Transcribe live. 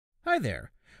Hi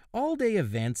there. All-day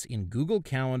events in Google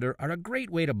Calendar are a great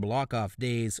way to block off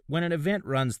days when an event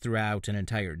runs throughout an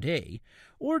entire day,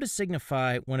 or to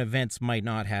signify when events might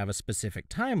not have a specific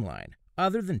timeline,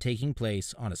 other than taking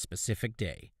place on a specific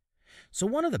day. So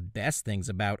one of the best things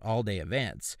about all-day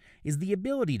events is the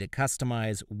ability to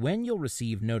customize when you'll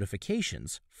receive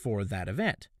notifications for that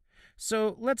event.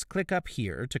 So let's click up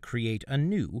here to create a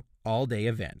new all-day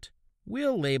event.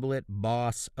 We'll label it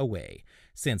Boss Away,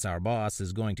 since our boss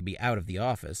is going to be out of the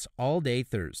office all day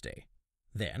Thursday.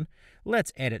 Then,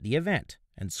 let's edit the event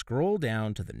and scroll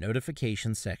down to the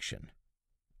notification section.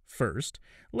 First,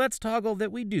 let's toggle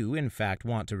that we do in fact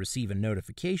want to receive a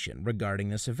notification regarding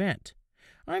this event.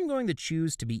 I'm going to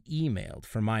choose to be emailed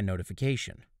for my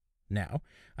notification. Now,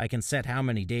 I can set how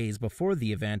many days before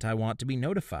the event I want to be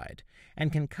notified,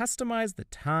 and can customize the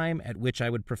time at which I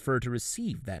would prefer to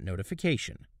receive that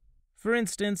notification. For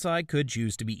instance, I could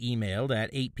choose to be emailed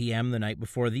at 8 p.m. the night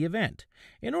before the event,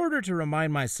 in order to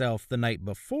remind myself the night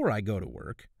before I go to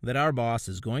work that our boss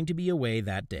is going to be away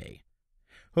that day.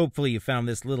 Hopefully you found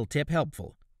this little tip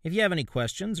helpful. If you have any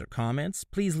questions or comments,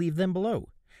 please leave them below.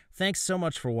 Thanks so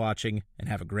much for watching, and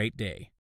have a great day.